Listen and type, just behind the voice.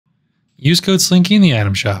use code Sliinky in the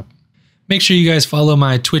item shop. Make sure you guys follow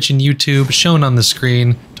my Twitch and YouTube shown on the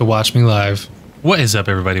screen to watch me live. What is up,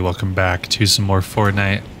 everybody? Welcome back to some more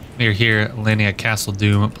Fortnite. We're here landing at Castle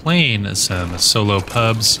Doom playing some solo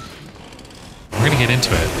pubs. We're gonna get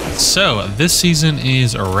into it. So this season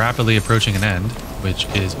is rapidly approaching an end, which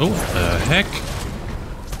is, oh, the heck?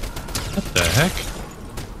 What the heck?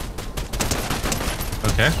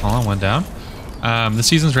 Okay, hold on, one down. The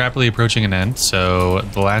season's rapidly approaching an end, so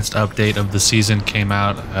the last update of the season came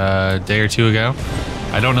out a day or two ago.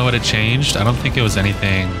 I don't know what it changed. I don't think it was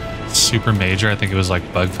anything super major. I think it was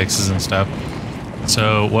like bug fixes and stuff.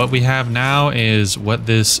 So what we have now is what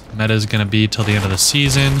this meta is going to be till the end of the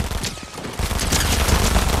season.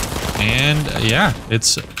 And yeah, I'm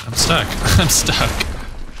stuck. I'm stuck.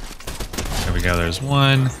 There we go, there's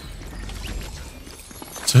one.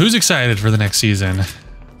 So who's excited for the next season?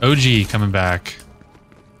 OG coming back.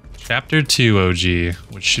 Chapter 2 OG,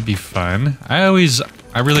 which should be fun. I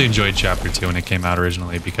really enjoyed Chapter 2 when it came out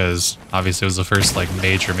originally because obviously it was the first like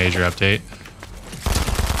major update.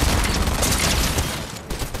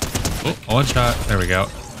 Oh, one shot. There we go.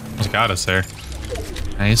 Just got us there.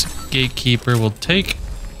 Nice. Gatekeeper will take.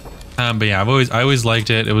 But yeah, I always liked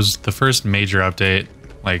it. It was the first major update,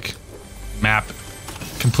 like map,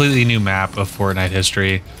 completely new map of Fortnite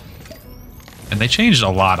history. And they changed a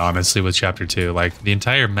lot, honestly, with Chapter 2. Like, the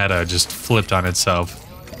entire meta just flipped on itself.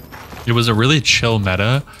 It was a really chill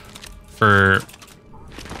meta for,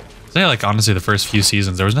 say, like, honestly, the first few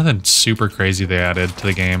seasons. There was nothing super crazy they added to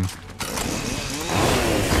the game,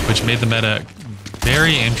 which made the meta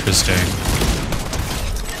very interesting.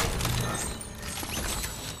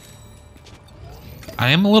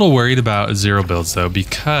 I am a little worried about zero builds, though,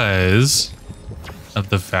 because of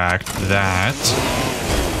the fact that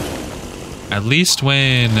at least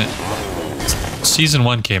when Season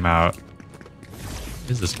 1 came out...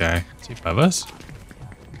 Who is this guy? Is he above us?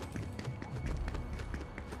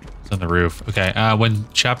 He's on the roof. Okay, when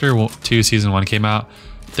Chapter 2 Season 1 came out,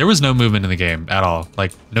 there was no movement in the game at all.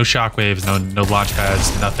 Like, no shockwaves, no launch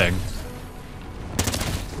pads, nothing.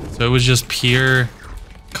 So it was just pure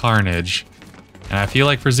carnage. And I feel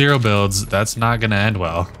like for zero builds, that's not going to end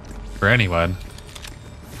well for anyone.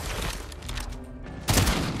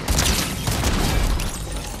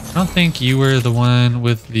 I don't think you were the one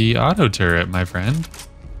with the auto turret, my friend.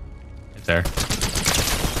 Right there.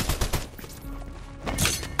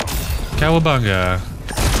 Cowabunga.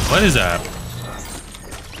 What is that?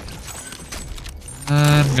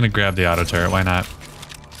 I'm gonna grab the auto turret, why not?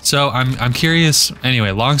 So I'm curious,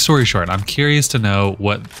 anyway, long story short, I'm curious to know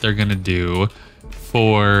what they're gonna do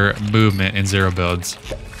for movement in zero builds.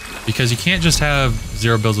 Because you can't just have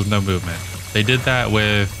zero builds with no movement. They did that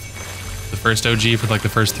with the first OG for like the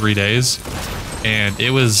first 3 days, and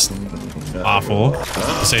it was awful,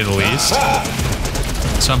 to say the least.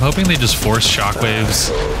 So I'm hoping they just force shockwaves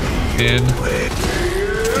in.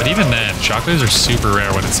 But even then, shockwaves are super rare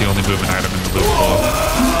when it's the only movement item in the loot pool.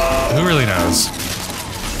 Who really knows?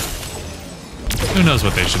 Who knows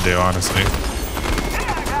what they should do, honestly?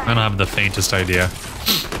 I don't have the faintest idea.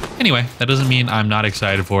 Anyway, that doesn't mean I'm not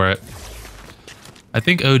excited for it. I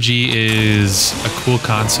think OG is a cool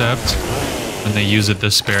concept when they use it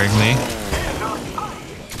this sparingly.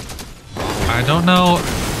 I don't know.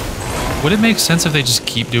 Would it make sense if they just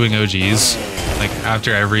keep doing OGs? Like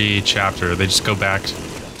after every chapter, they just go back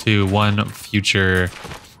to one future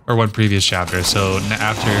or one previous chapter. So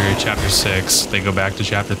after Chapter 6, they go back to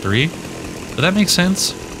Chapter 3. Would that make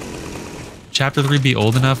sense? Chapter 3 be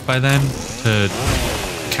old enough by then to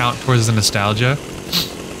count towards the nostalgia?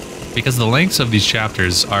 Because the lengths of these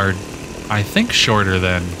chapters are, I think, shorter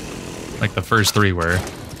than like the first 3 were.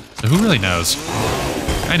 So who really knows?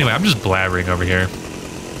 Anyway, I'm just blabbering over here.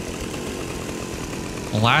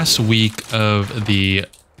 Last week of the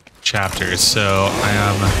chapters, so I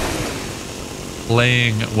am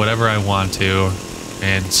playing whatever I want to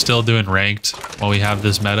and still doing ranked while we have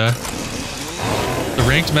this meta. The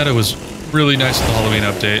ranked meta was really nice with the Halloween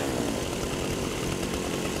update.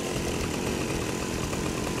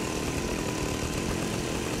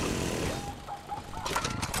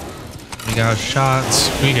 We got shots.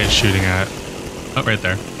 Who are you guys shooting at? Oh, right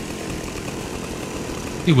there.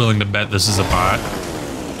 Be willing to bet this is a bot.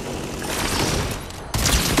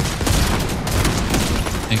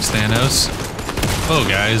 Thanks, Thanos. Oh,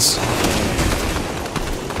 guys.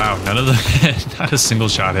 Wow, none of the... not a single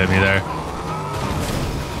shot hit me there.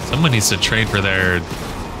 Someone needs to train for their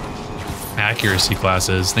accuracy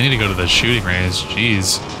classes. They need to go to the shooting range.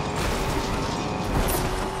 Jeez.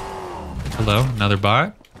 Hello, another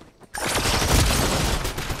bot.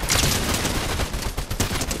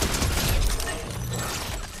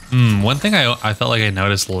 One thing I felt like I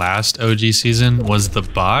noticed last OG season was the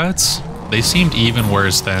bots. They seemed even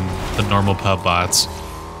worse than the normal pub bots.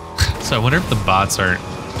 So I wonder if the bots aren't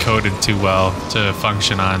coded too well to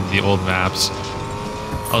function on the old maps.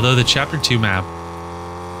 Although the Chapter 2 map,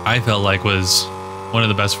 I felt like was one of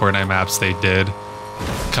the best Fortnite maps they did.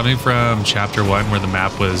 Coming from Chapter 1, where the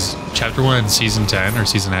map was Chapter 1 Season 10 or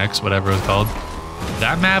Season X, whatever it was called.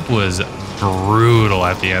 That map was brutal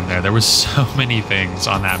at the end there. There were so many things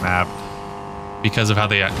on that map because of how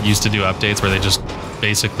they used to do updates where they just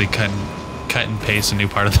basically cut and paste a new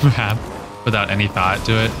part of the map without any thought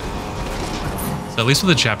to it. So at least with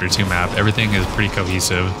the Chapter 2 map, everything is pretty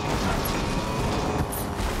cohesive.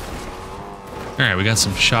 Alright, we got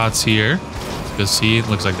some shots here. Let's go see. It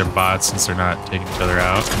looks like they're bots since they're not taking each other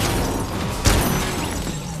out.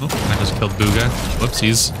 Oh, I just killed Booga.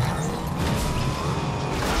 Whoopsies.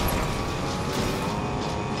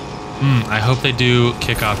 I hope they do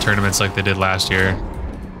kickoff tournaments like they did last year.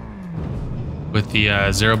 With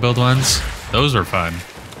the zero build ones. Those were fun.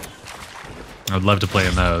 I would love to play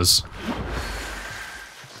in those.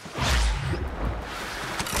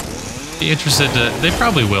 Be interested to... They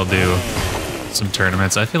probably will do some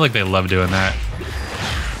tournaments. I feel like they love doing that.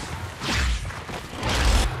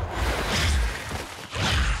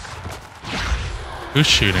 Who's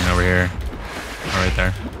shooting over here? Oh, right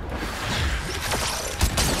there.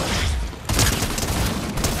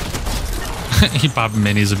 He popped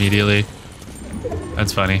minis immediately.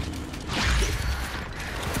 That's funny.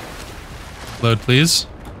 Load, please.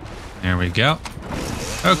 There we go.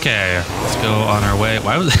 Okay, let's go on our way.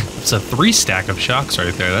 Why was it's a 3 stack of shocks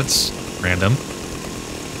right there? That's random.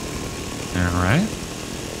 All right.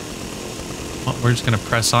 Well, we're just gonna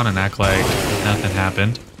press on and act like nothing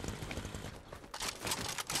happened.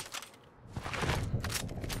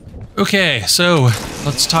 Okay, so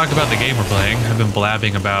let's talk about the game we're playing. I've been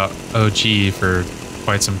blabbing about OG for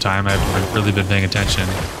quite some time. I haven't really been paying attention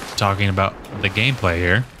to talking about the gameplay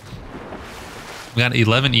here. We got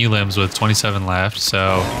 11 elims with 27 left,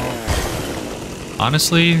 so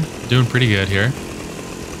honestly, doing pretty good here.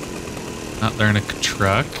 Not there in a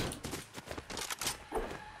truck.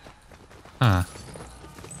 Huh.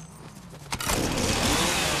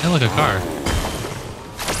 Hey, look, a car.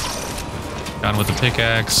 Got him with the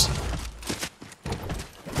pickaxe.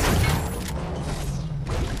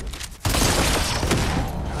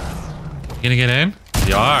 You gonna get in?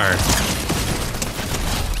 You are.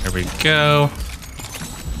 There we go.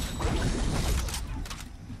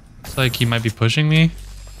 Looks like he might be pushing me.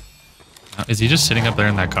 Is he just sitting up there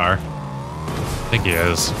in that car? I think he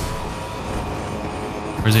is.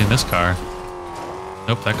 Where's he in this car?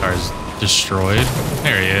 Nope, that car is destroyed.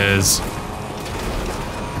 There he is.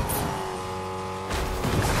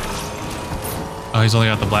 Oh, he's only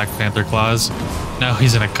got the Black Panther claws. No,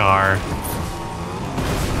 he's in a car.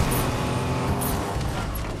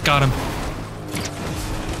 Got him.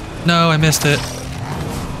 No, I missed it.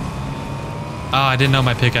 Oh, I didn't know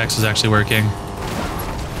my pickaxe was actually working.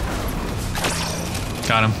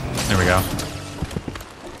 Got him. There we go.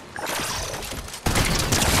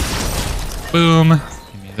 Boom.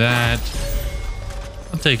 Give me that.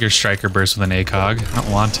 I'll take your striker burst with an ACOG. I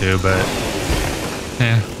don't want to, but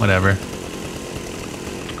whatever.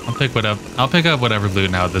 I'll pick up whatever loot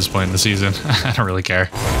now at this point in the season. I don't really care.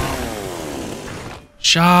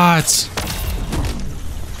 Shots!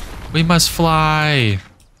 We must fly!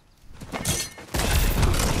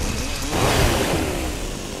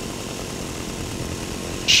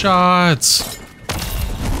 Shots!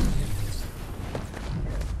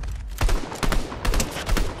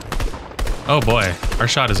 Oh boy, our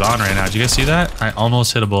shot is on right now. Did you guys see that? I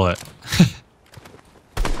almost hit a bullet.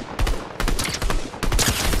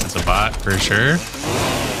 That's a bot for sure.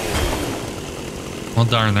 Well,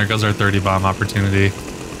 darn, there goes our 30 bomb opportunity.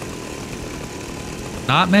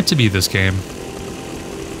 Not meant to be this game.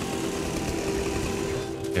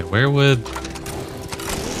 Okay, where would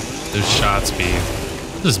those shots be?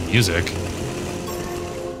 What is music?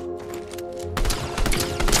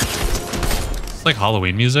 It's like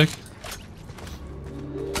Halloween music.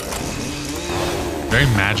 Very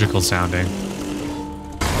magical sounding.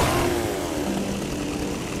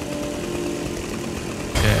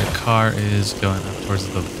 Car is going up towards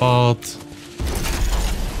the vault.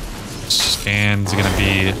 Scan's gonna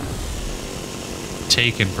be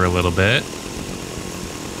taken for a little bit.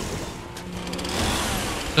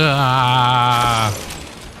 Ah!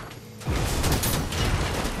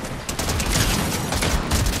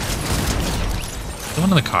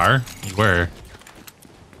 Someone in the car? You were.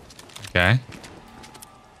 Okay.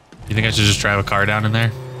 You think I should just drive a car down in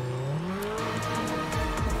there?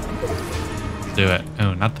 Do it.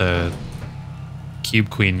 Oh, not the Cube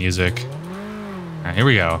Queen music. All right, here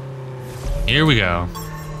we go. Here we go.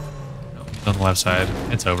 Oh, on the left side.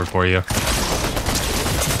 It's over for you.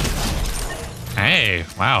 Hey,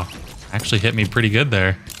 wow. Actually hit me pretty good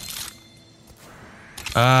there.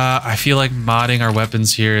 I feel like modding our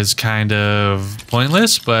weapons here is kind of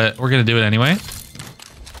pointless, but we're going to do it anyway.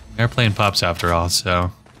 We're playing pups after all,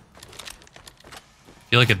 so... I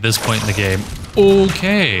feel like at this point in the game...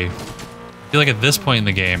 Okay! I feel like at this point in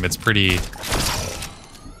the game, it's pretty...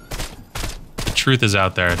 The truth is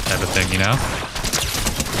out there type of thing, you know?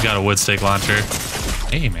 We got a wood stake launcher.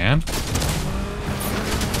 Hey, man.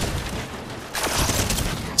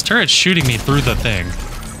 This turret's shooting me through the thing.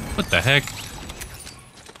 What the heck?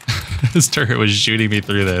 This turret was shooting me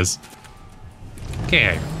through this.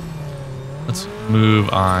 Okay. Let's move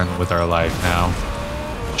on with our life now,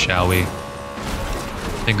 shall we?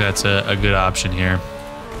 I think that's a good option here.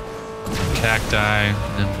 Cacti,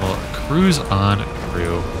 and we'll cruise on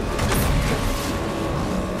through.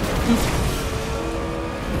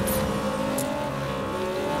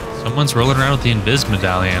 Someone's rolling around with the Invis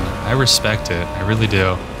medallion. I respect it. I really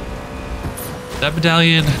do. That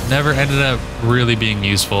medallion never ended up really being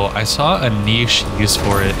useful. I saw a niche use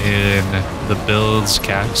for it in the Builds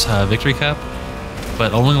Caps Victory Cup,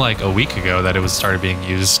 but only like a week ago that it was started being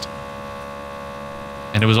used.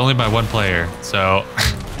 And it was only by one player, so...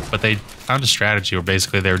 But they found a strategy where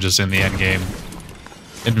basically they were just in the end game,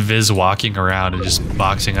 Invis walking around and just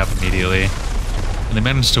boxing up immediately. And they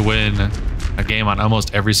managed to win a game on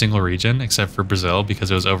almost every single region except for Brazil because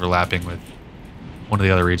it was overlapping with one of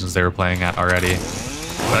the other regions they were playing at already.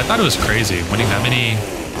 But I thought it was crazy, winning that many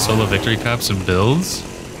solo victory cups and builds,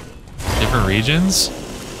 different regions,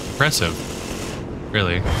 impressive,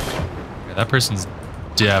 really. Yeah, that person's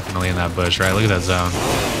definitely in that bush, right? Look at that zone.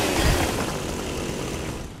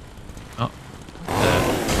 Oh,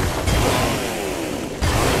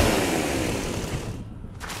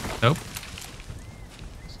 nope.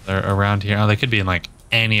 So they're around here. Oh, they could be in like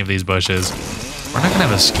any of these bushes. We're not gonna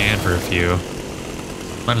have a scan for a few.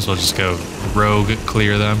 Might as well just go rogue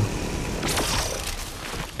clear them.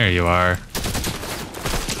 There you are.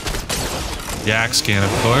 Yak scan,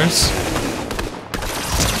 of course.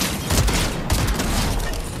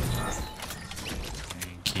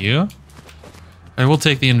 Thank you. I will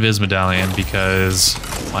take the Invis medallion because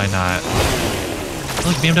why not?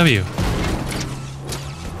 Look, BMW.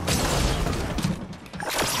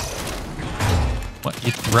 What,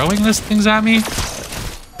 you throwing these things at me?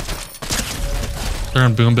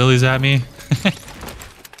 Throwing boom billies at me.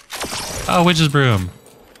 Oh, witch's broom.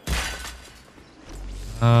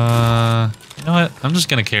 You know what? I'm just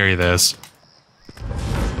gonna carry this.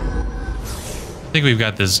 I think we've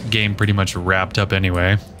got this game pretty much wrapped up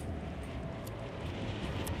anyway.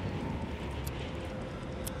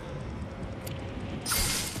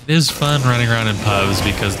 It is fun running around in pubs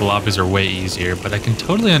because the lobbies are way easier, but I can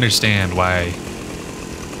totally understand why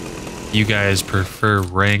you guys prefer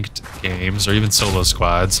ranked games or even solo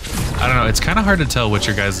squads. I don't know, it's kind of hard to tell what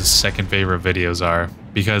your guys' second favorite videos are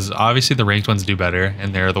because obviously the ranked ones do better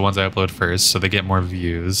and they're the ones I upload first, so they get more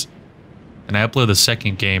views. And I upload the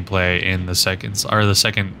second gameplay in the second, or the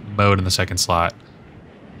second mode in the second slot.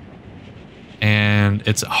 And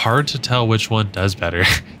it's hard to tell which one does better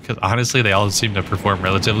because honestly they all seem to perform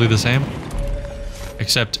relatively the same.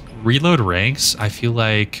 Except reload ranks, I feel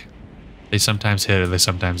like they sometimes hit or they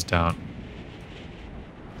sometimes don't.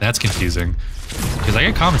 That's confusing. Because I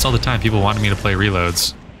get comments all the time, people wanting me to play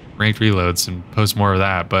reloads, ranked reloads, and post more of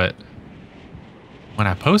that, but when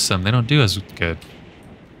I post them, they don't do as good.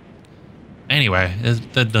 Anyway,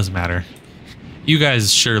 that doesn't matter. You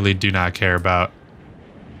guys surely do not care about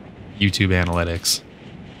YouTube analytics.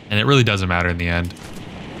 And it really doesn't matter in the end.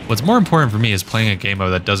 What's more important for me is playing a game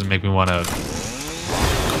mode that doesn't make me want to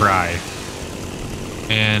cry.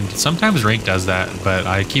 And sometimes rank does that, but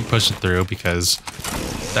I keep pushing through because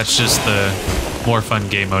that's just the more fun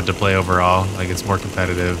game mode to play overall. Like it's more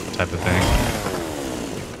competitive type of thing.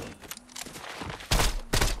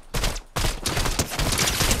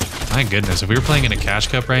 My goodness, if we were playing in a cash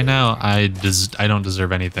cup right now, I don't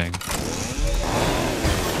deserve anything.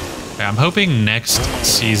 Okay, I'm hoping next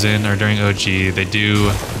season or during OG they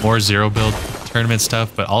do more zero build tournament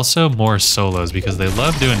stuff, but also more solos because they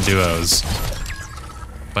love doing duos.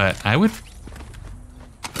 But I would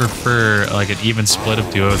prefer like an even split of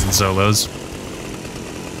duos and solos.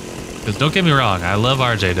 Because don't get me wrong, I love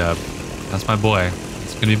RJ Dub. That's my boy.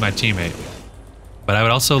 He's gonna be my teammate. But I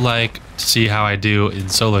would also like to see how I do in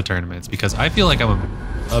solo tournaments because I feel like I'm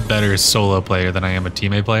a better solo player than I am a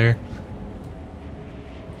teammate player.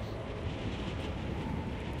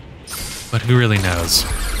 but who really knows?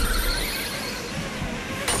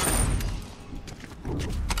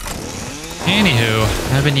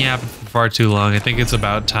 Anywho, I've been yapping for far too long. I think it's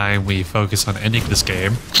about time we focus on ending this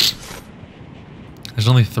game. There's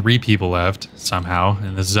only 3 people left, somehow,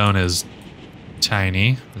 and this zone is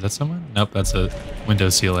tiny. Is that someone? Nope, that's a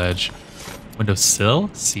windowsill edge. Windowsill?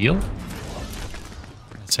 Seal?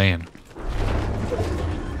 What am I saying?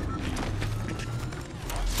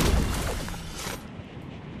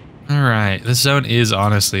 Alright, this zone is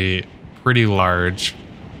honestly pretty large.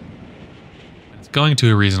 It's going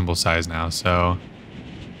to a reasonable size now, so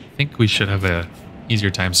I think we should have a easier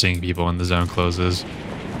time seeing people when the zone closes.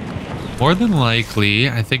 More than likely,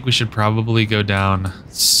 I think we should probably go down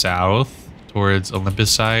south towards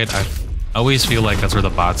Olympus side. I always feel like that's where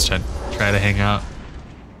the bots try to hang out.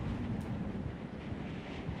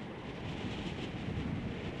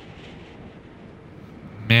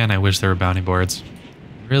 Man, I wish there were bounty boards.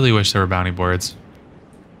 Really wish there were bounty boards.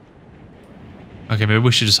 Okay, maybe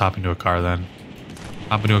we should just hop into a car then.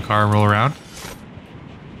 Hop into a car and roll around.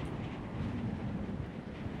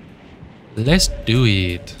 Let's do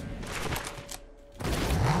it.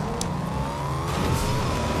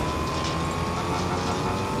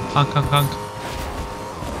 Honk, honk, honk.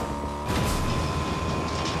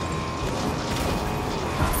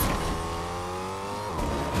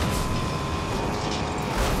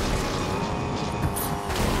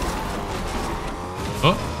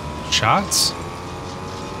 Oh, shots?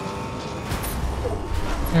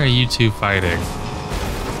 Where are you two fighting?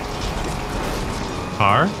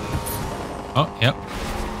 Car? Oh, yep.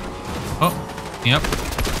 Oh, yep.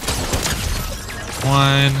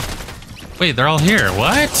 One. Wait, they're all here.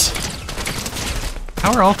 What?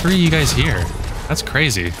 How are all 3 of you guys here? That's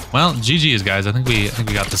crazy. Well, GG's, guys. I think we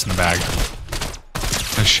got this in the bag.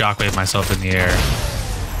 I'm gonna shockwave myself in the air.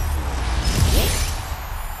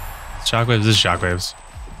 Shockwaves is shockwaves.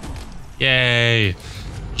 Yay.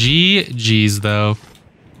 GG's, though.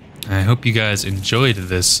 I hope you guys enjoyed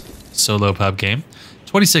this solo pub game.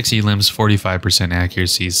 26 elims, 45%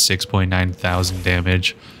 accuracy, 6.9 thousand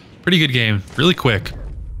damage. Pretty good game. Really quick.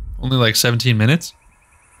 Only like 17 minutes.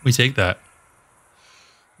 We take that.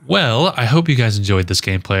 Well, I hope you guys enjoyed this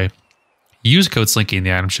gameplay. Use code Sliinky in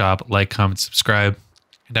the item shop. Like, comment, subscribe.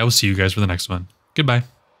 And I will see you guys for the next one. Goodbye.